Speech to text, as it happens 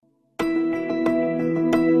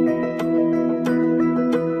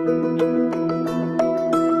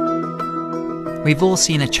We've all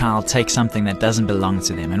seen a child take something that doesn't belong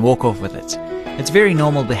to them and walk off with it. It's very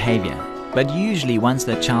normal behavior, but usually once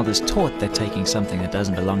that child is taught that taking something that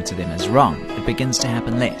doesn't belong to them is wrong, it begins to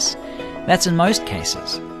happen less. That's in most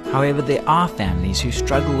cases. However, there are families who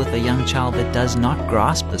struggle with a young child that does not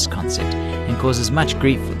grasp this concept and causes much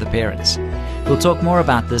grief with the parents. We'll talk more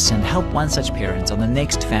about this and help one such parent on the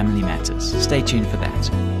next Family Matters. Stay tuned for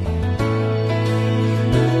that.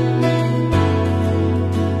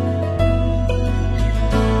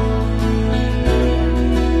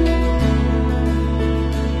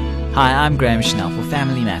 Hi, I'm Graham Schnell for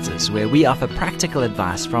Family Matters, where we offer practical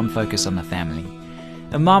advice from Focus on the Family.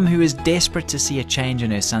 A mom who is desperate to see a change in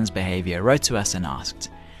her son's behavior wrote to us and asked,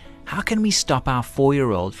 "How can we stop our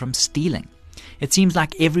 4-year-old from stealing? It seems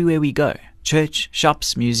like everywhere we go, church,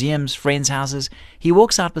 shops, museums, friends' houses, he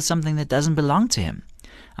walks out with something that doesn't belong to him.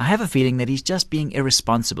 I have a feeling that he's just being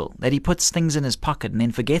irresponsible, that he puts things in his pocket and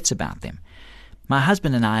then forgets about them. My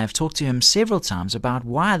husband and I have talked to him several times about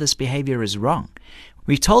why this behavior is wrong.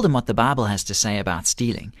 We've told him what the Bible has to say about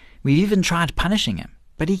stealing. We've even tried punishing him,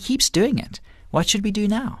 but he keeps doing it. What should we do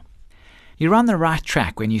now?" You're on the right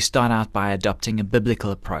track when you start out by adopting a biblical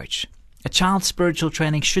approach. A child's spiritual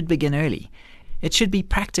training should begin early. It should be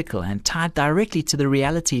practical and tied directly to the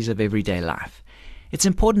realities of everyday life. It's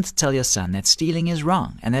important to tell your son that stealing is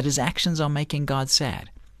wrong and that his actions are making God sad.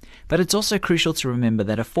 But it's also crucial to remember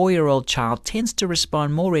that a 4-year-old child tends to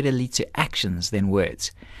respond more readily to actions than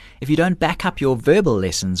words. If you don't back up your verbal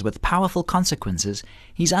lessons with powerful consequences,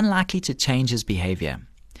 he's unlikely to change his behavior.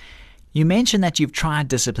 You mentioned that you've tried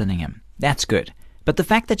disciplining him. That's good. But the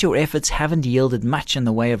fact that your efforts haven't yielded much in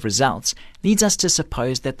the way of results leads us to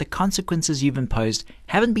suppose that the consequences you've imposed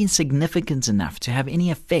haven't been significant enough to have any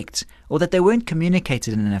effect, or that they weren't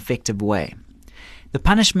communicated in an effective way. The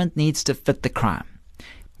punishment needs to fit the crime.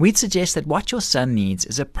 We'd suggest that what your son needs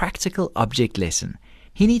is a practical object lesson.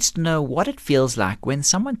 He needs to know what it feels like when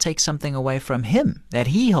someone takes something away from him that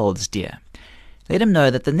he holds dear. Let him know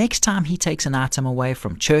that the next time he takes an item away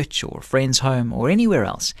from church or a friend's home or anywhere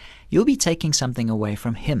else, you'll be taking something away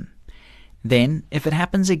from him. Then, if it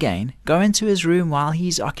happens again, go into his room while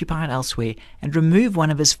he's occupied elsewhere and remove one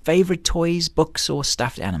of his favorite toys, books, or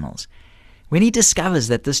stuffed animals. When he discovers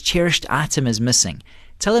that this cherished item is missing,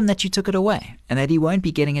 tell him that you took it away and that he won't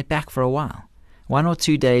be getting it back for a while. 1 or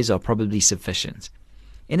 2 days are probably sufficient.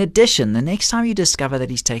 In addition, the next time you discover that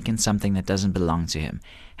he's taken something that doesn't belong to him,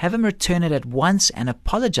 have him return it at once and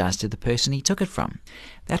apologize to the person he took it from.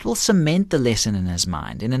 That will cement the lesson in his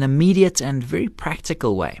mind in an immediate and very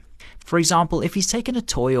practical way. For example, if he's taken a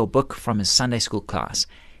toy or book from his Sunday school class,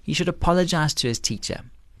 he should apologize to his teacher.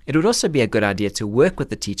 It would also be a good idea to work with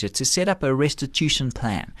the teacher to set up a restitution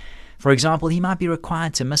plan. For example, he might be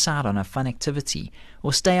required to miss out on a fun activity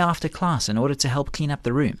or stay after class in order to help clean up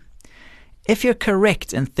the room. If you're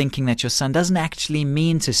correct in thinking that your son doesn't actually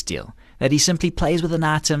mean to steal, that he simply plays with an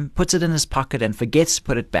item, puts it in his pocket and forgets to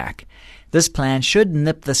put it back, this plan should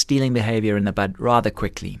nip the stealing behavior in the bud rather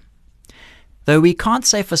quickly. Though we can't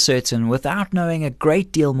say for certain without knowing a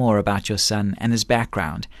great deal more about your son and his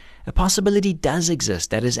background, a possibility does exist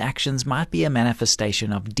that his actions might be a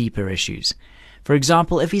manifestation of deeper issues. For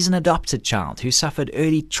example, if he's an adopted child who suffered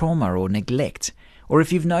early trauma or neglect, or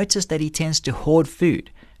if you've noticed that he tends to hoard food,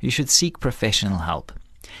 you should seek professional help.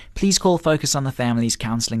 Please call Focus on the Family's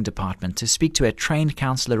counseling department to speak to a trained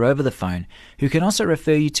counselor over the phone who can also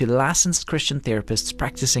refer you to licensed Christian therapists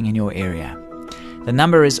practicing in your area. The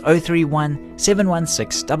number is 031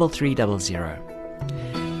 716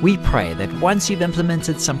 3300. We pray that once you've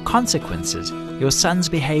implemented some consequences, your son's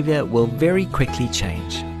behavior will very quickly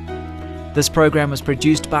change. This program was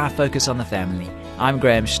produced by Focus on the Family. I'm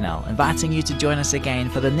Graham Schnell, inviting you to join us again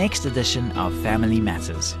for the next edition of Family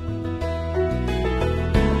Matters.